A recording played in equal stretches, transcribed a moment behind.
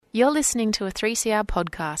You're listening to a 3CR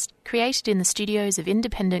podcast created in the studios of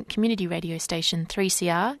independent community radio station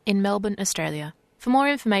 3CR in Melbourne, Australia. For more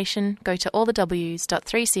information, go to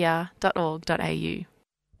allthews.3cr.org.au.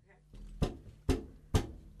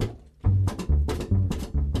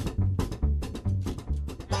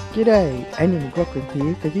 G'day, Annie McLaughlin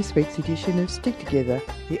here for this week's edition of Stick Together,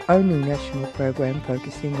 the only national program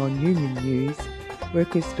focusing on union news,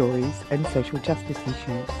 workers' stories and social justice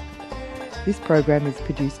issues. This program is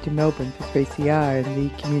produced in Melbourne for 3CR and the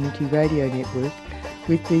Community Radio Network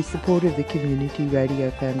with the support of the Community Radio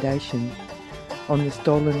Foundation on the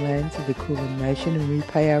stolen lands of the Kulin Nation, and we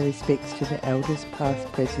pay our respects to the elders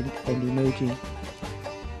past, present and emerging.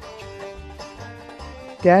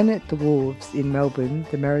 Down at the wharves in Melbourne,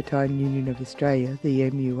 the Maritime Union of Australia, the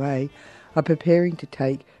MUA, are preparing to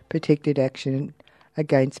take protected action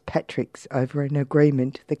against Patrick's over an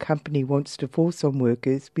agreement the company wants to force on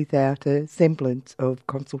workers without a semblance of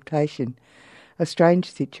consultation. A strange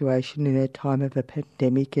situation in a time of a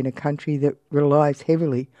pandemic in a country that relies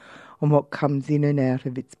heavily on what comes in and out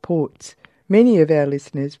of its ports. Many of our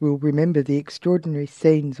listeners will remember the extraordinary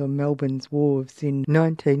scenes on Melbourne's wharves in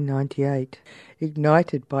 1998,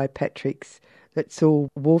 ignited by Patrick's, that saw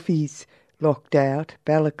wharfies locked out,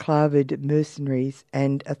 balaclavaed mercenaries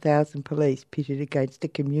and 1,000 police pitted against a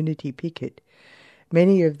community picket.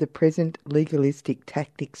 Many of the present legalistic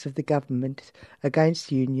tactics of the government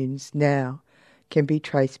against unions now can be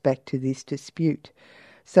traced back to this dispute.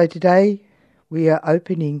 So today we are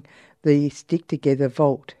opening the Stick Together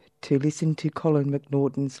vault to listen to Colin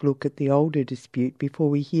McNaughton's look at the older dispute before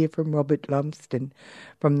we hear from Robert Lumsden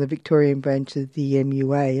from the Victorian branch of the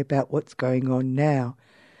MUA about what's going on now.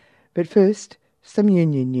 But first, some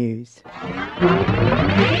union news.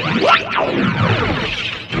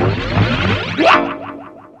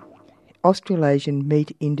 Australasian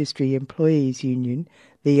Meat Industry Employees Union,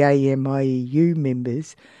 the AMIEU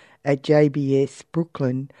members at JBS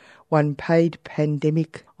Brooklyn, won paid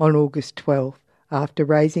pandemic on August 12th after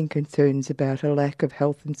raising concerns about a lack of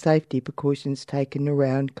health and safety precautions taken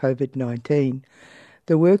around COVID-19.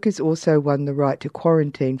 The workers also won the right to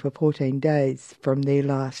quarantine for 14 days from their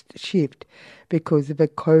last shift because of a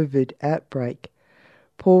COVID outbreak.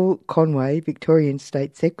 Paul Conway, Victorian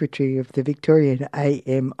State Secretary of the Victorian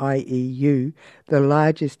AMIEU, the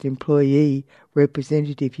largest employee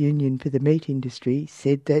representative union for the meat industry,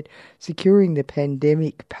 said that securing the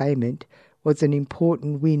pandemic payment was an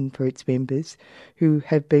important win for its members, who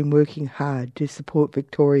have been working hard to support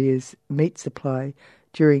Victoria's meat supply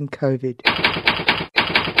during COVID.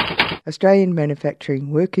 Australian Manufacturing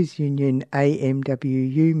Workers Union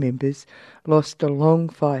AMWU members lost a long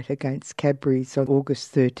fight against Cadbury's on August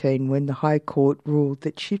 13 when the High Court ruled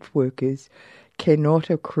that shift workers cannot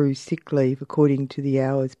accrue sick leave according to the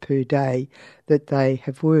hours per day that they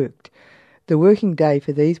have worked. The working day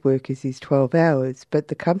for these workers is 12 hours, but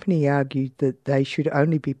the company argued that they should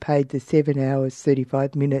only be paid the 7 hours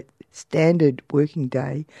 35-minute standard working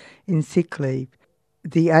day in sick leave.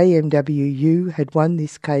 The AMWU had won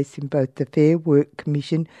this case in both the Fair Work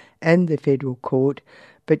Commission and the Federal Court,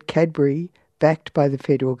 but Cadbury, backed by the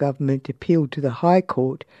federal government, appealed to the High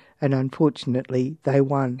Court, and unfortunately they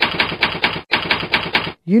won.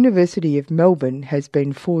 University of Melbourne has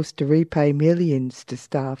been forced to repay millions to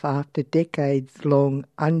staff after decades-long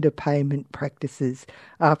underpayment practices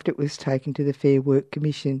after it was taken to the Fair Work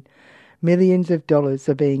Commission. Millions of dollars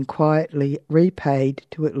are being quietly repaid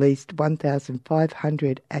to at least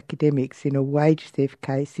 1,500 academics in a wage theft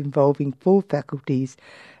case involving 4 faculties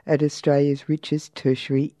at Australia's richest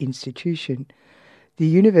tertiary institution. The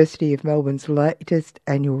University of Melbourne's latest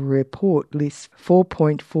annual report lists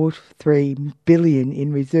 $4.43 billion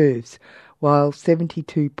in reserves, while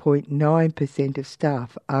 72.9% of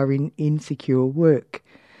staff are in insecure work.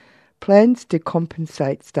 Plans to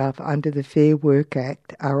compensate staff under the Fair Work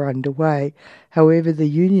Act are underway. However, the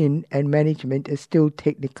union and management are still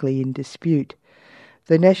technically in dispute.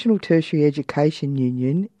 The National Tertiary Education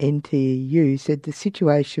Union, NTEU, said the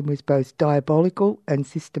situation was both diabolical and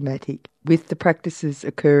systematic, with the practices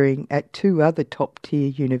occurring at 2 other top-tier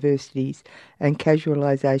universities and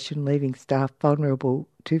casualisation leaving staff vulnerable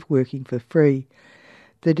to working for free.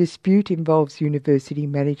 The dispute involves university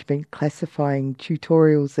management classifying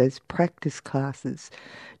tutorials as practice classes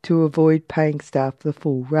to avoid paying staff the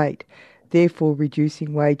full rate, therefore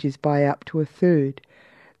reducing wages by up to a third.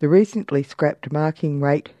 The recently scrapped marking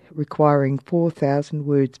rate requiring 4,000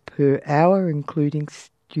 words per hour, including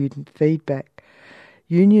student feedback.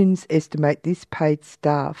 Unions estimate this paid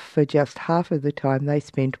staff for just half of the time they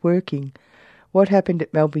spent working. What happened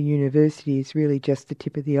at Melbourne University is really just the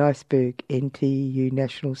tip of the iceberg, NTEU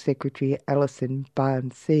National Secretary Alison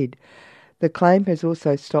Barnes said. The claim has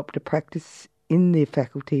also stopped a practice in the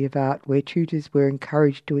Faculty of Art where tutors were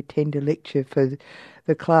encouraged to attend a lecture for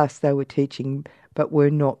the class they were teaching but were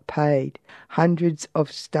not paid. Hundreds of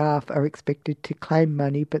staff are expected to claim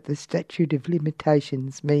money, but the statute of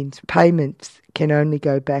limitations means payments can only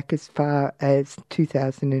go back as far as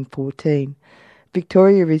 2014.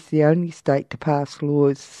 Victoria is the only state to pass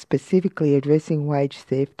laws specifically addressing wage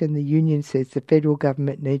theft, and the union says the federal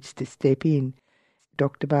government needs to step in.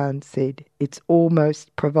 Dr. Barnes said, "It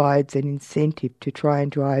almost provides an incentive to try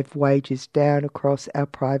and drive wages down across our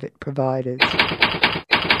private providers."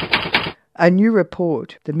 A new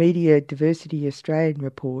report, the Media Diversity Australian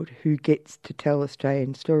report, Who Gets to Tell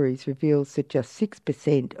Australian Stories, reveals that just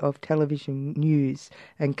 6% of television news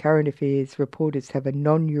and current affairs reporters have a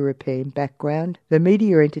non-European background. The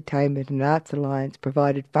Media, Entertainment and Arts Alliance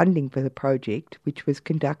provided funding for the project, which was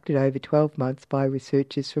conducted over 12 months by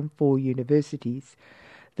researchers from 4 universities.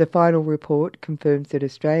 The final report confirms that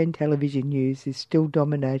Australian television news is still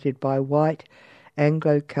dominated by white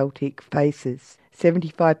Anglo-Celtic faces.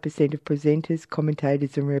 75% of presenters,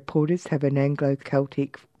 commentators and reporters have an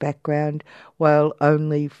Anglo-Celtic background, while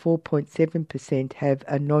only 4.7% have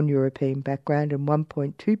a non-European background and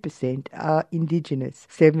 1.2% are Indigenous.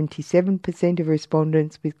 77% of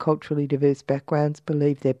respondents with culturally diverse backgrounds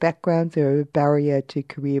believe their backgrounds are a barrier to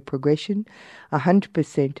career progression.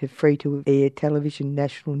 100% of free-to-air television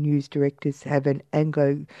national news directors have an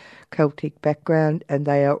Anglo-Celtic background and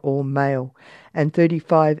they are all male. And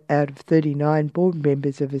 35 out of 39 board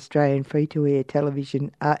members of Australian free-to-air television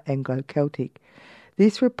are Anglo-Celtic.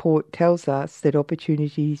 This report tells us that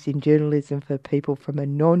opportunities in journalism for people from a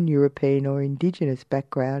non-European or Indigenous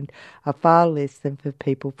background are far less than for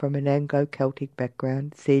people from an Anglo-Celtic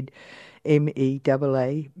background, said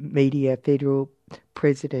MEAA Media Federal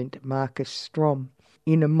President Marcus Strom.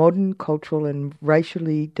 In a modern, cultural and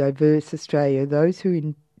racially diverse Australia, those who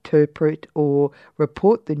interpret or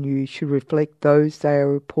report the news should reflect those they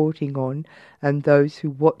are reporting on and those who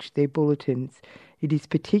watch their bulletins. It is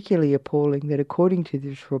particularly appalling that according to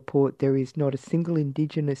this report there is not a single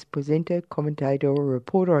Indigenous presenter, commentator or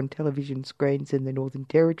reporter on television screens in the Northern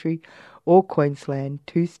Territory or Queensland,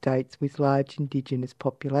 2 states with large Indigenous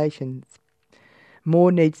populations.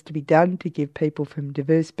 More needs to be done to give people from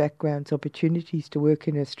diverse backgrounds opportunities to work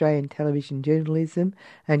in Australian television journalism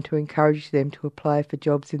and to encourage them to apply for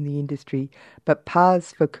jobs in the industry, but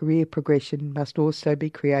paths for career progression must also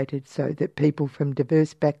be created so that people from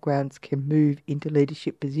diverse backgrounds can move into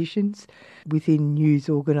leadership positions within news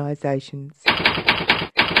organisations.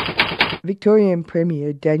 Victorian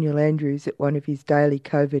Premier Daniel Andrews, at one of his daily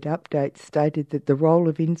COVID updates, stated that the role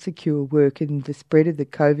of insecure work in the spread of the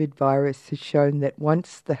COVID virus has shown that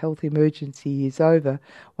once the health emergency is over,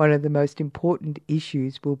 one of the most important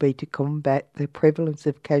issues will be to combat the prevalence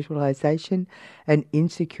of casualisation and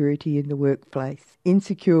insecurity in the workplace.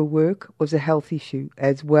 Insecure work was a health issue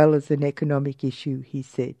as well as an economic issue, he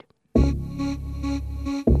said.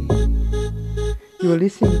 You are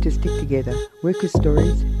listening to Stick Together, workers'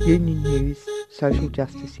 stories, union news, social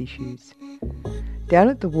justice issues. Down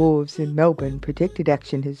at the wharves in Melbourne, protected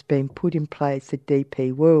action has been put in place at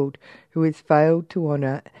DP World, who has failed to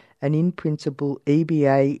honour an in-principle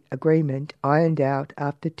EBA agreement ironed out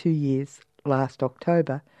after 2 years last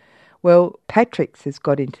October. Well, Patrick's has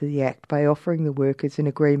got into the act by offering the workers an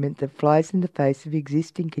agreement that flies in the face of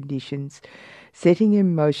existing conditions, setting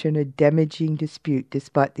in motion a damaging dispute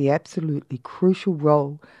despite the absolutely crucial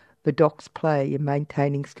role the docks play in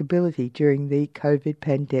maintaining stability during the COVID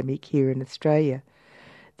pandemic here in Australia.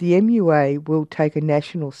 The MUA will take a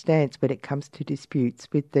national stance when it comes to disputes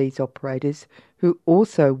with these operators who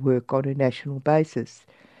also work on a national basis.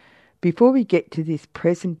 Before we get to this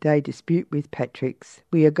present-day dispute with Patrick's,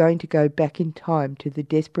 we are going to go back in time to the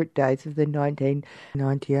desperate days of the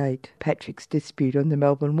 1998 Patrick's dispute on the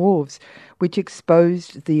Melbourne wharves, which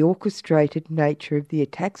exposed the orchestrated nature of the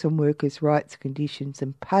attacks on workers' rights, conditions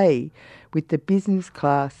and pay, with the business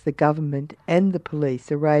class, the government and the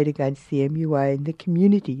police arrayed against the MUA and the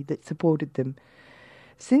community that supported them.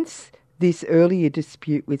 Since this earlier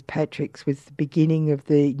dispute with Patrick's was the beginning of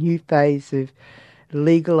the new phase of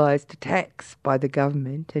legalised attacks by the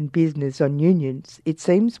government and business on unions, it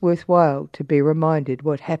seems worthwhile to be reminded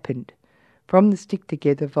what happened. From the Stick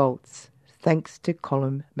Together vaults, thanks to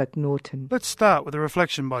Colin McNaughton. Let's start with a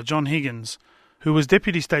reflection by John Higgins, who was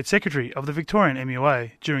Deputy State Secretary of the Victorian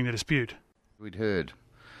MUA during the dispute. We'd heard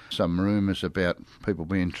some rumours about people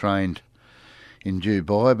being trained in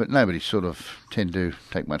Dubai, but nobody sort of tended to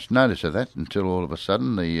take much notice of that until all of a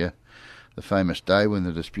sudden the the famous day when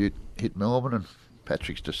the dispute hit Melbourne, and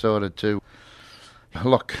Patrick's decided to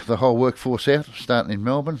lock the whole workforce out, starting in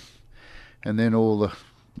Melbourne, and then all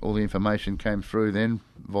the information came through then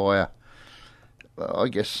via, I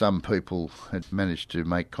guess some people had managed to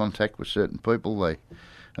make contact with certain people,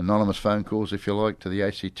 anonymous phone calls, if you like, to the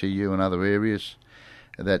ACTU and other areas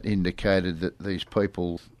that indicated that these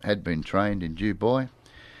people had been trained in Dubai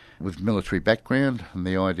with military background, and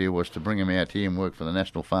the idea was to bring them out here and work for the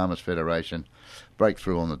National Farmers Federation, break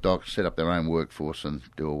through on the docks, set up their own workforce and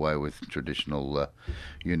do away with traditional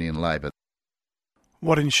union labour.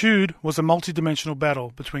 What ensued was a multi-dimensional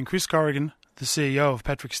battle between Chris Corrigan, the CEO of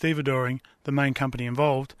Patrick Stevedoring, the main company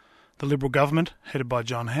involved, the Liberal government, headed by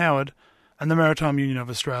John Howard, and the Maritime Union of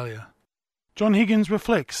Australia. John Higgins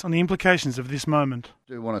reflects on the implications of this moment.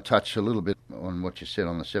 I do want to touch a little bit on what you said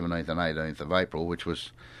on the 17th and 18th of April, which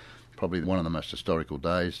was probably one of the most historical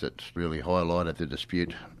days that really highlighted the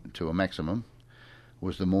dispute to a maximum,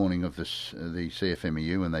 was the morning of the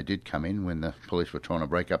CFMEU when they did come in, when the police were trying to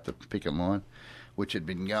break up the picket line, which had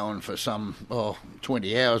been going for some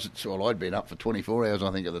 20 hours. Well, I'd been up for 24 hours,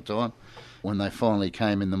 I think, at the time. When they finally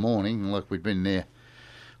came in the morning, like we'd been there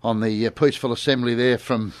on the peaceful assembly there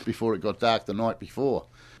from before it got dark the night before.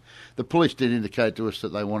 The police did indicate to us that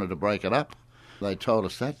they wanted to break it up. They told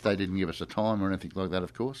us that. They didn't give us a time or anything like that,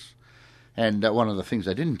 of course. And one of the things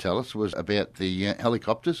they didn't tell us was about the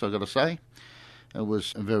helicopters, I've got to say. It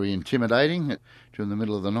was very intimidating. During the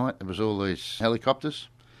middle of the night, there was all these helicopters.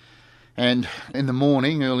 And in the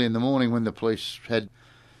morning, early in the morning, when the police had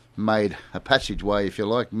made a passageway, if you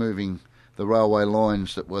like, moving the railway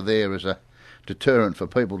lines that were there as a deterrent for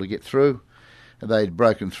people to get through, they'd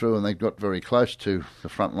broken through and they got very close to the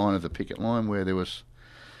front line of the picket line, where there was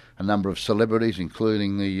a number of celebrities,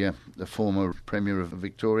 including the former Premier of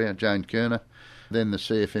Victoria, Joan Kirner. Then the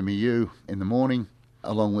CFMEU in the morning,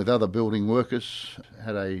 along with other building workers,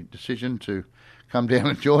 had a decision to come down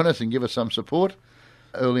and join us and give us some support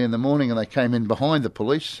early in the morning, and they came in behind the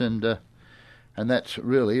police, and that's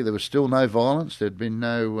really, there was still no violence. There'd been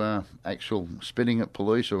no actual spitting at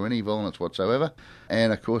police or any violence whatsoever.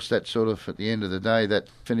 And of course, that sort of, at the end of the day, that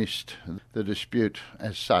finished the dispute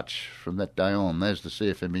as such from that day on. As the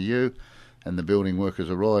CFMEU and the building workers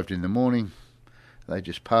arrived in the morning, they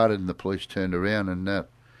just parted and the police turned around and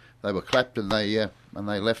they were clapped and they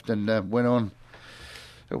left and went on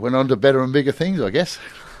to better and bigger things, I guess.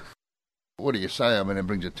 What do you say? I mean, it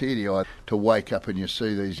brings a tear to your eye to wake up and you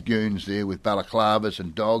see these goons there with balaclavas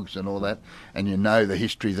and dogs and all that, and you know the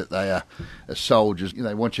history that they are as soldiers.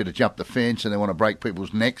 They want you to jump the fence and they want to break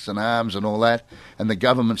people's necks and arms and all that, and the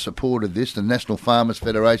government supported this, the National Farmers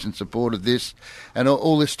Federation supported this, and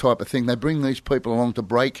all this type of thing. They bring these people along to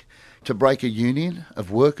break a union of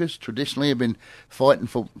workers. Traditionally have been fighting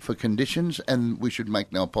for conditions, and we should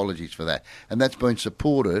make no apologies for that. And that's been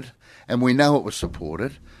supported, and we know it was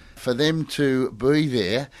supported. For them to be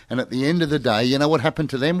there, and at the end of the day, you know what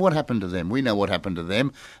happened to them? What happened to them? We know what happened to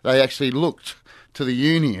them. They actually looked to the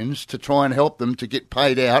unions to try and help them to get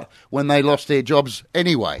paid out when they lost their jobs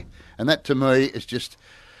anyway. And that, to me, is just,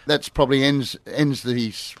 that's probably ends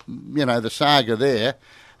the, the saga there.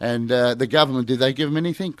 And the government, did they give them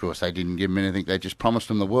anything? Of course, they didn't give them anything. They just promised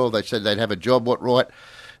them the world. They said they'd have a job. What right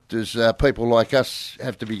does people like us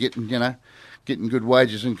have to be getting good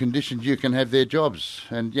wages and conditions? You can have their jobs.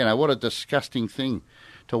 And, what a disgusting thing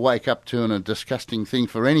to wake up to, and a disgusting thing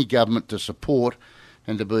for any government to support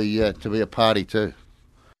and to be a party to.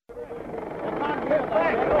 The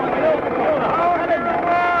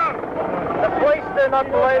police do not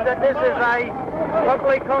believe that this is a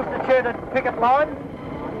properly constituted picket line.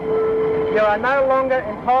 You are no longer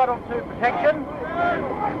entitled to protection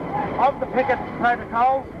of the picket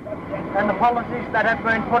protocols and the policies that have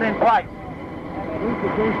been put in place.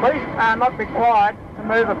 Police are not required to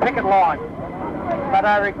move a picket line, but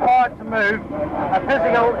are required to move a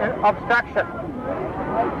physical obstruction.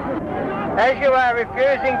 As you are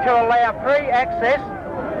refusing to allow free access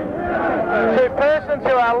to persons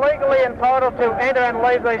who are legally entitled to enter and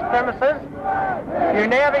leave these premises, you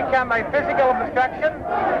now become a physical obstruction,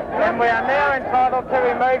 and we are now entitled to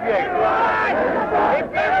remove you. If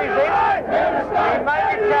you resist, you may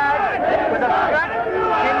be charged with obstruct,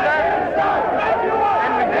 hinder,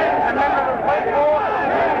 and member of the police force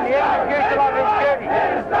in the execution of his duty.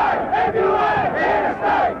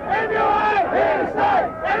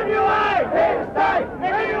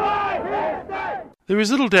 There is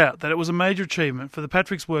little doubt that it was a major achievement for the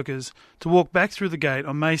Patrick's workers to walk back through the gate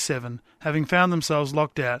on May 7, having found themselves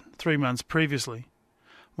locked out 3 months previously.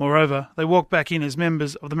 Moreover, they walked back in as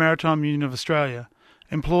members of the Maritime Union of Australia,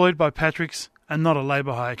 employed by Patrick's and not a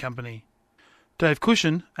labour hire company. Dave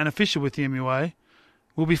Cushion, an official with the MUA,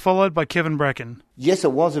 will be followed by Kevin Bracken. Yes,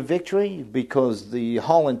 it was a victory because the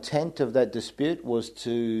whole intent of that dispute was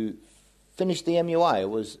to finish the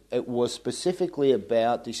MUA. It was specifically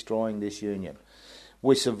about destroying this union.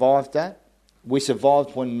 We survived that. We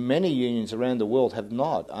survived when many unions around the world have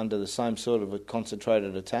not, under the same sort of a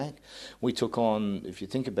concentrated attack. We took on, if you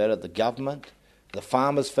think about it, the government, the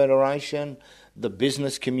Farmers Federation, the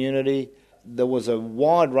business community. There was a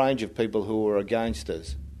wide range of people who were against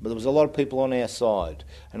us, but there was a lot of people on our side,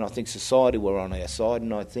 and I think society were on our side,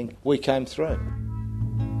 and I think we came through.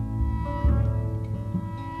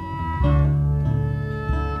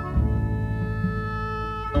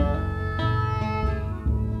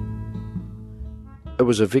 It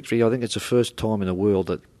was a victory. I think it's the first time in the world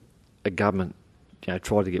that a government,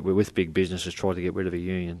 tried to get with big businesses, tried to get rid of a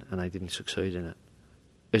union, and they didn't succeed in it.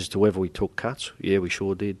 As to whether we took cuts, yeah, we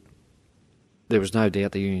sure did. There was no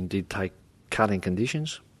doubt the union did take cutting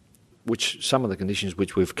conditions, which some of the conditions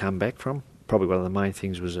which we've come back from. Probably one of the main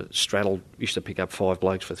things was that straddle used to pick up 5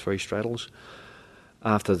 blokes for 3 straddles.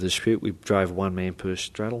 After the dispute, we drove 1 man per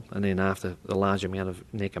straddle, and then after the large amount of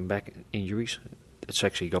neck and back injuries, it's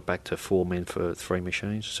actually got back to 4 men for 3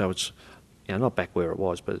 machines. So it's not back where it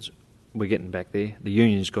was, but we're getting back there. The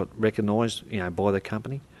union's got recognised by the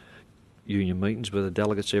company. Union meetings with the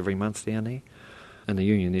delegates every month down there. And the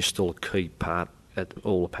union is still a key part at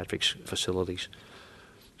all of Patrick's facilities.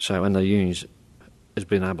 So, and the union has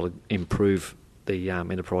been able to improve the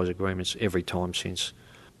enterprise agreements every time since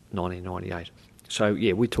 1998. So,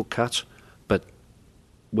 yeah, we took cuts, but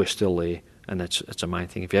we're still there. And that's a main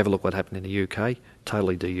thing. If you ever look what happened in the UK,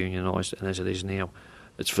 totally deunionised, and as it is now,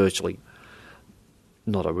 it's virtually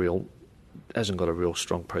hasn't got a real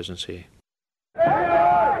strong presence here.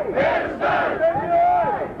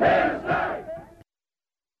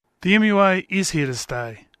 The MUA is here to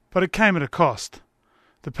stay, but it came at a cost.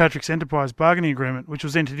 The Patrick's Enterprise Bargaining Agreement, which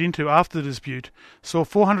was entered into after the dispute, saw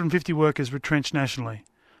 450 workers retrenched nationally,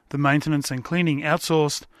 the maintenance and cleaning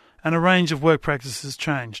outsourced, and a range of work practices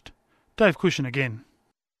changed. Dave Cushion again.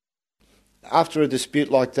 After a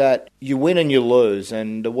dispute like that, you win and you lose,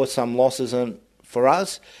 and there was some losses for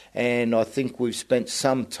us, and I think we've spent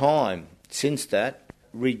some time since that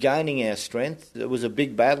regaining our strength. It was a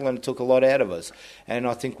big battle and it took a lot out of us, and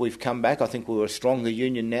I think we've come back. I think we're a stronger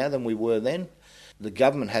union now than we were then. The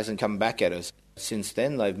government hasn't come back at us since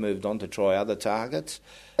then. They've moved on to try other targets,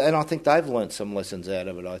 and I think they've learnt some lessons out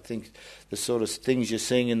of it. I think the sort of things you're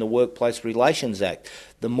seeing in the Workplace Relations Act,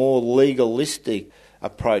 the more legalistic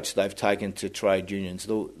approach they've taken to trade unions,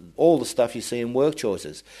 all the stuff you see in work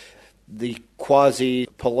choices, the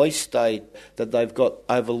quasi-police state that they've got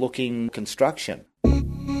overlooking construction.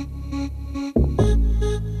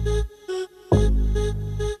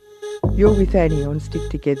 You're with Annie on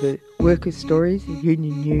Stick Together, workers' stories,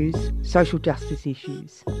 union news, social justice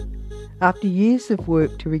issues. After years of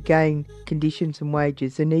work to regain conditions and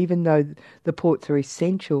wages, and even though the ports are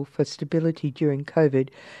essential for stability during COVID,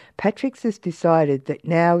 Patrick's has decided that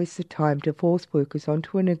now is the time to force workers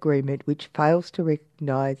onto an agreement which fails to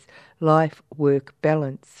recognise life-work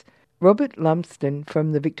balance. Robert Lumsden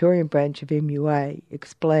from the Victorian branch of MUA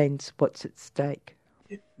explains what's at stake.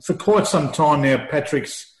 For quite some time now,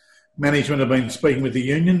 Patrick's management have been speaking with the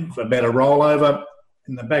union about a rollover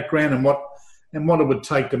in the background and what it would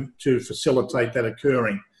take to facilitate that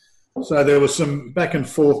occurring. So there was some back and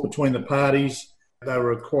forth between the parties. They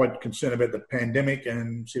were quite concerned about the pandemic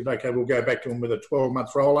and said, okay, we'll go back to them with a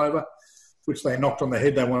 12-month rollover, which they knocked on the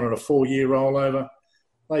head. They wanted a 4-year rollover.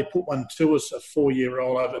 They put one to us, a 4-year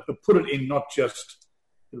rollover, but put it in not just,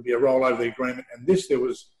 it'll be a rollover of the agreement. And it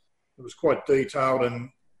was quite detailed and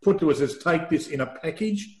put to us as take this in a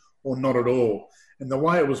package or not at all. And the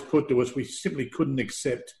way it was put to us, we simply couldn't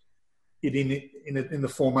accept it in the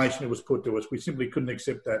formation it was put to us. We simply couldn't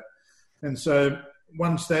accept that. And so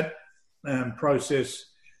once that process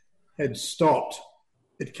had stopped,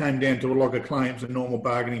 it came down to a log of claims, a normal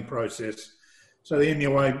bargaining process. So the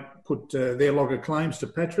MUA put their log of claims to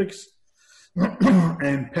Patrick's,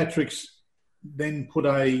 and Patrick's then put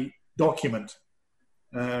a document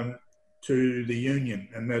to the union.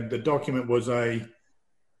 And the document was a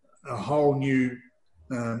whole new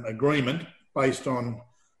agreement based on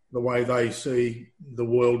the way they see the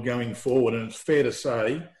world going forward. And it's fair to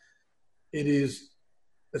say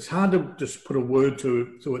it's hard to just put a word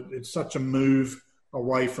to it. It's such a move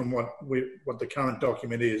away from what the current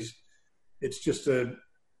document is. It's just an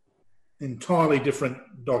entirely different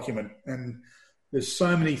document. And there's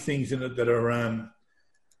so many things in it that are an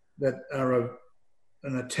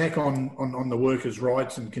attack on the workers'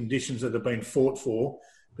 rights and conditions that have been fought for.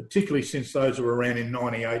 particularly since those who were around in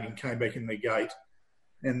 98 and came back in the gate,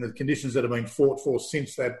 and the conditions that have been fought for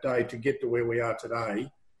since that day to get to where we are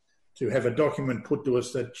today, to have a document put to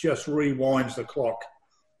us that just rewinds the clock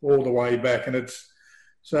all the way back. And it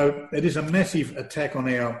is a massive attack on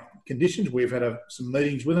our conditions. We've had some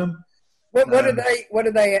meetings with them. What are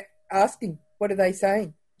they asking? What are they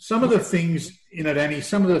saying? Some of the things in it, Annie,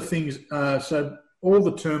 so all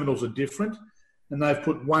the terminals are different, and they've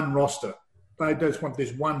put one roster. They just want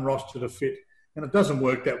this one roster to fit, and it doesn't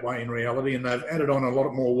work that way in reality, and they've added on a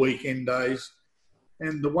lot more weekend days.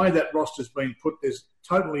 And the way that roster's been put, there's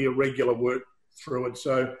totally irregular work through it.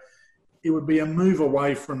 So it would be a move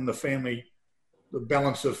away from the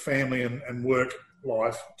balance of family and work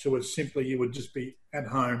life to it simply you would just be at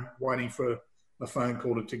home waiting for a phone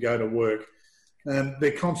call to go to work.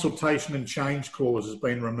 Their consultation and change clause has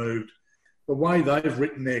been removed. The way they've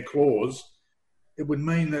written their clause, it would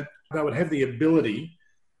mean that they would have the ability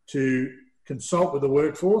to consult with the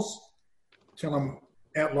workforce, tell them,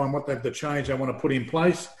 outline what the change they want to put in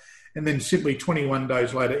place, and then simply 21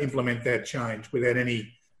 days later implement that change without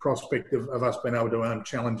any prospect of us being able to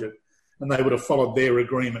challenge it. And they would have followed their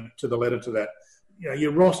agreement to the letter to that. You know,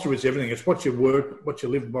 your roster is everything. It's what you work, what you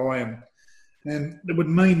live by, and it would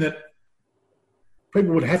mean that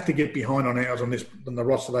people would have to get behind on hours on the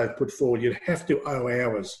roster they've put forward. You'd have to owe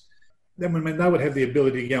hours. That would mean they would have the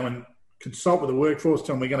ability to go and consult with the workforce,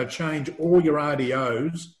 tell them we're going to change all your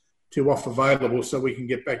RDOs to off available so we can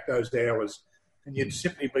get back those hours. And you'd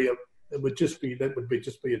simply that would just be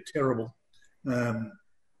a terrible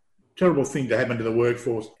thing to happen to the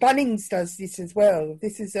workforce. Bunnings does this as well.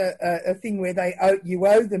 This is a thing where you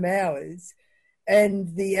owe them hours,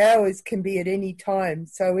 and the hours can be at any time.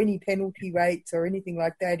 So any penalty rates or anything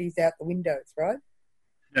like that is out the windows, right?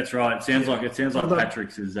 That's right. It sounds like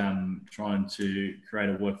Patrick's is trying to create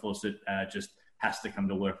a workforce that just has to come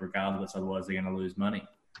to work regardless. Otherwise, they're going to lose money.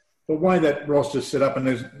 The way that roster's set up, and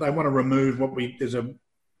they want to remove it's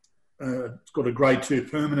got a grade 2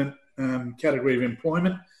 permanent category of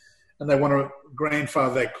employment, and they want to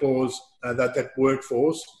grandfather that clause, that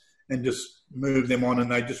workforce, and just move them on, and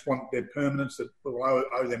they just want their permanents that will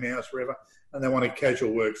owe them hours forever, and they want a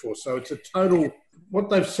casual workforce. So it's a total, what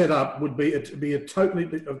they've set up would be a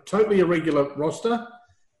totally irregular roster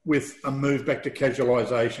with a move back to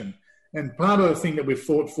casualisation. And part of the thing that we've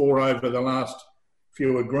fought for over the last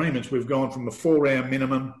few agreements, we've gone from a 4-hour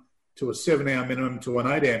minimum to a 7-hour minimum to an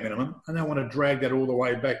 8-hour minimum, and they want to drag that all the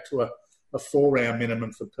way back to a 4-hour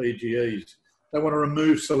minimum for PGEs. They want to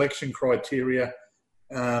remove selection criteria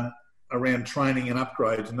around training and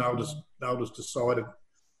upgrades, and they'll just decide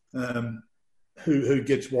who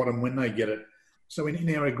gets what and when they get it. So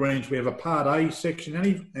in our agreements, we have a Part A section,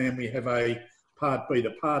 and we have a Part B.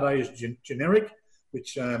 The Part A is generic,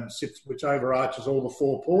 which overarches all the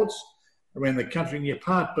 4 ports around the country. And your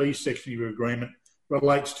Part B section of your agreement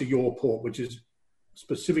relates to your port, which is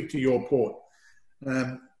specific to your port.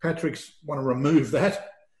 Patrick's want to remove that.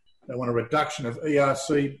 They want a reduction of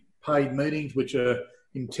ERC paid meetings, which are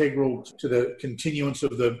integral to the continuance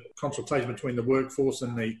of the consultation between the workforce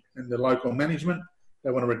and the local management.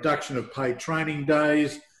 They want a reduction of paid training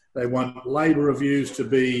days. They want labour reviews to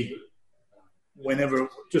be whenever,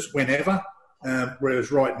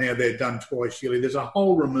 whereas right now they're done twice yearly. There's a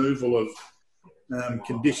whole removal of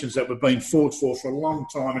conditions that were being fought for a long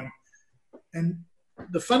time. And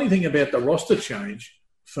the funny thing about the roster change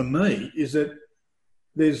for me is that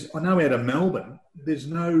I know out of Melbourne, there's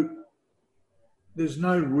no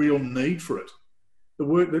real need for it.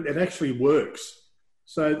 It actually works.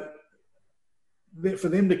 So for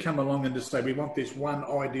them to come along and just say, we want this one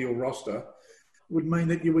ideal roster, would mean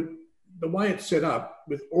that the way it's set up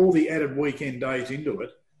with all the added weekend days into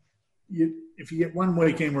it, if you get one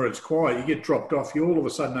weekend where it's quiet, you get dropped off, you all of a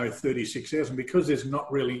sudden owe 36 hours. And because there's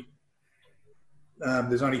not really,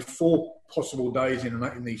 there's only 4 possible days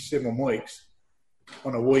in these 7 weeks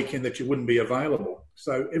on a weekend that you wouldn't be available.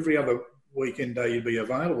 So every other weekend day you'd be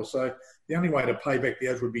available. So the only way to pay back the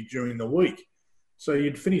hours would be during the week. So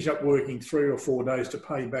you'd finish up working 3 or 4 days to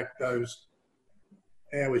pay back those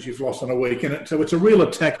hours you've lost on a week. And so it's a real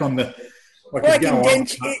attack on the...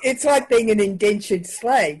 It's like being an indentured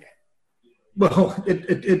slave. Well,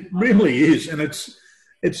 it really is. And it's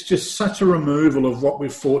just such a removal of what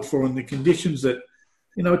we've fought for and the conditions that,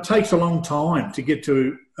 it takes a long time to get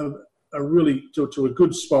to a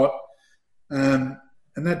good spot. And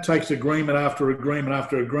that takes agreement after agreement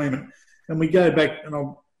after agreement. And we go back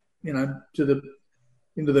into the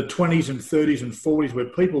 20s and 30s and 40s where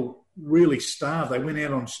people really starved. They went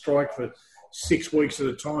out on strike for 6 weeks at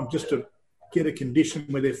a time just to get a condition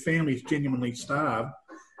where their families genuinely starved.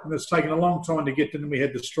 And it's taken a long time to get to them. We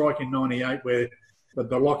had the strike in 98, where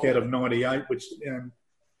the lockout of 98, which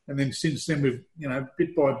and then since then we've,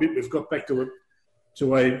 bit by bit, we've got back to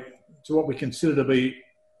what we consider to be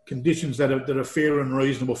conditions that are fair and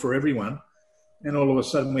reasonable for everyone. And all of a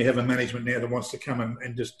sudden we have a management now that wants to come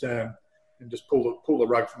and just pull the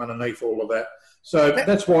rug from underneath all of that. So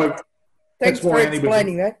that's why. Thanks for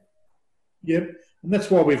explaining that. Yep, and that's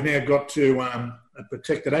why we've now got to a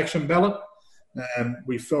protected action ballot.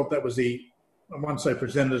 We felt that was once they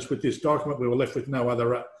presented us with this document, we were left with no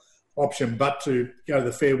other option but to go to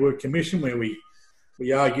the Fair Work Commission, where we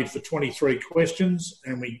argued for 23 questions,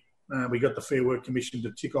 and we got the Fair Work Commission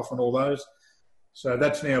to tick off on all those. So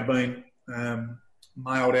that's now been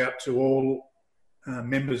mailed out to all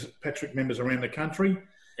Patrick members around the country.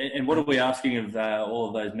 And what are we asking of all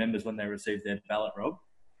of those members when they receive their ballot, Rob?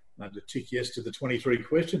 To tick yes to the 23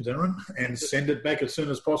 questions, Aaron, and send it back as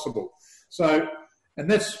soon as possible. So, and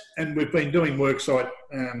we've been doing worksite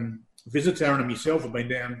visits. Aaron and myself have been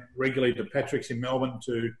down regularly to Patrick's in Melbourne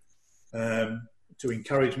to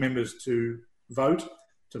encourage members to vote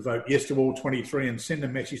yes to all 23 and send a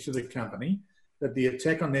message to the company that the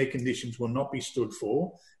attack on their conditions will not be stood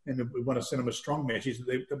for, and we want to send them a strong message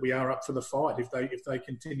that we are up for the fight if they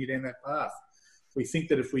continue down that path. We think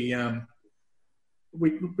that if we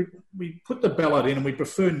put the ballot in, and we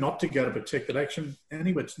prefer not to go to protected action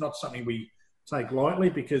anyway. It's not something we take lightly,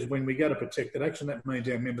 because when we go to protected action, that means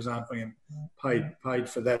our members aren't being paid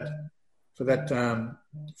for that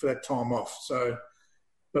time off. So,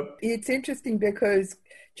 but it's interesting because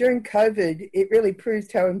during COVID, it really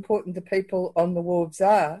proves how important the people on the wharves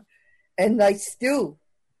are, and they still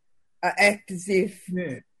act as if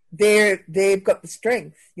they've got the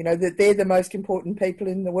strength. That they're the most important people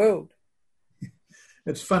in the world.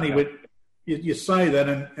 It's funny, you say that,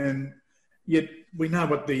 and yet we know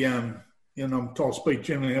what the I'm told speak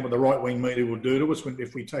generally what the right-wing media will do to us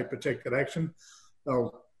if we take protected action.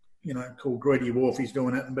 They'll, call Greedy Wharf, he's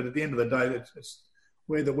doing it. But at the end of the day,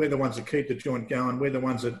 we're the ones that keep the joint going. We're the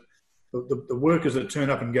ones that the workers that turn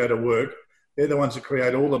up and go to work. They're the ones that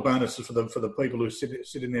create all the bonuses for the people who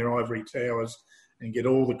sit in their ivory towers and get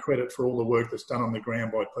all the credit for all the work that's done on the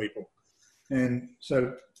ground by people. And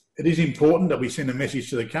so it is important that we send a message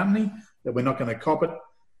to the company that we're not going to cop it,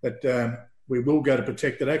 that we will go to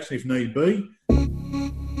protected action if need be.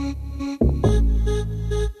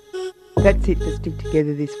 That's it for Stick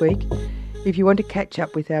Together this week. If you want to catch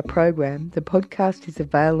up with our program, the podcast is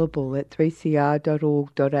available at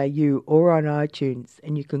 3cr.org.au or on iTunes,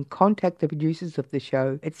 and you can contact the producers of the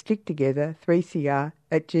show at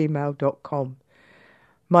sticktogether3cr@gmail.com.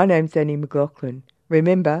 My name's Annie McLaughlin.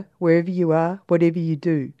 Remember, wherever you are, whatever you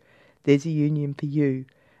do, there's a union for you.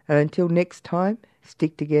 And until next time,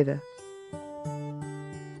 stick together.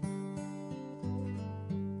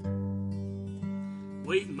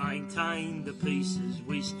 We've maintained the pieces,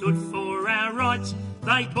 we stood for our rights.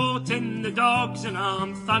 They brought in the dogs and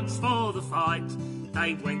armed thugs for the fight.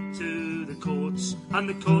 They went to the courts and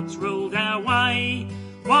the courts ruled our way.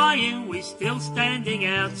 Why are we still standing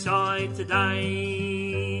outside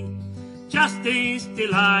today? Justice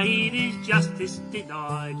delayed is justice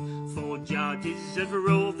denied. 4 judges have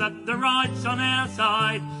ruled that the right's on our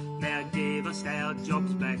side. Now give us our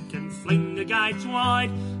jobs back and fling the gates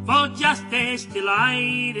wide. For justice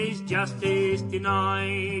delayed is justice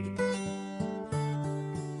denied.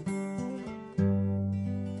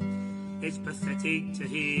 It's pathetic to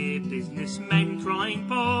hear businessmen crying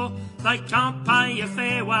poor. They can't pay a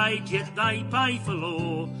fair wage, yet they pay for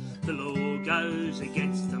law. The law goes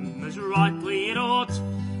against them as rightly it ought,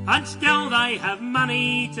 and still they have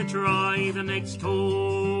money to try the next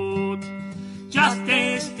court.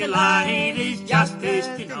 Justice delayed is justice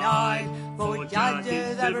denied. 4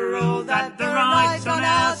 judges have ruled that the right's on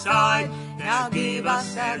our side. Now give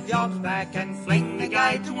us our jobs back and fling the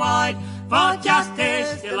gates wide. For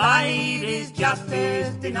justice delayed is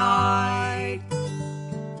justice denied.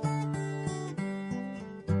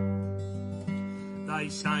 They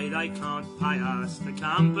say they can't pay us, the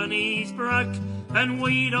company's broke, and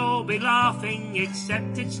we'd all be laughing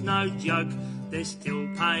except it's no joke. They're still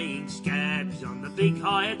paying scabs on the big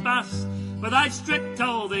hired bus, but they've stripped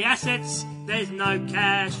all the assets, there's no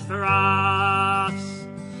cash for us.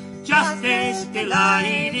 Justice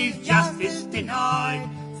delayed is justice denied.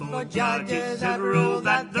 4 judges have ruled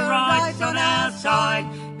that the right's on our side.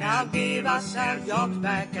 Now give us our jobs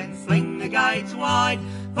back and fling the gates wide.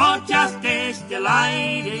 For justice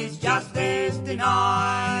delayed is justice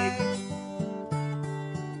denied.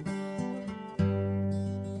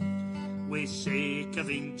 We're sick of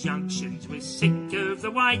injunctions, we're sick of the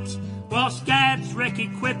wait. While scabs wreck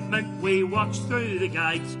equipment, we watch through the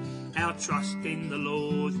gate. Our trust in the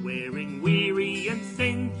law's wearing weary and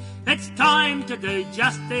thin. It's time to do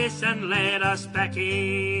justice and let us back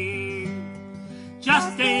in.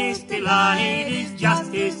 Justice delayed is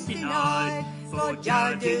justice denied, for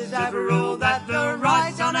judges have ruled that the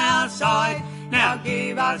right's on our side. Now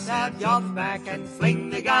give us our jobs back and fling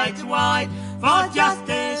the gates wide, for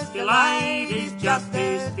justice delayed is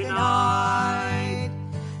justice denied.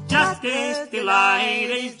 Justice delayed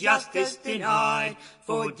is justice denied,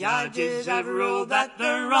 for judges have ruled that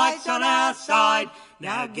the right's on our side.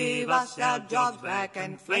 Now give us our jobs back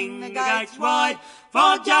and fling the gates wide,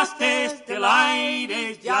 for justice delayed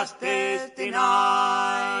is justice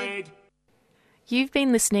denied. You've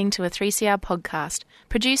been listening to a 3CR podcast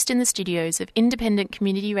produced in the studios of independent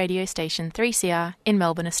community radio station 3CR in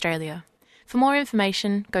Melbourne, Australia. For more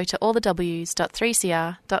information, go to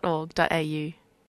allthews.3cr.org.au.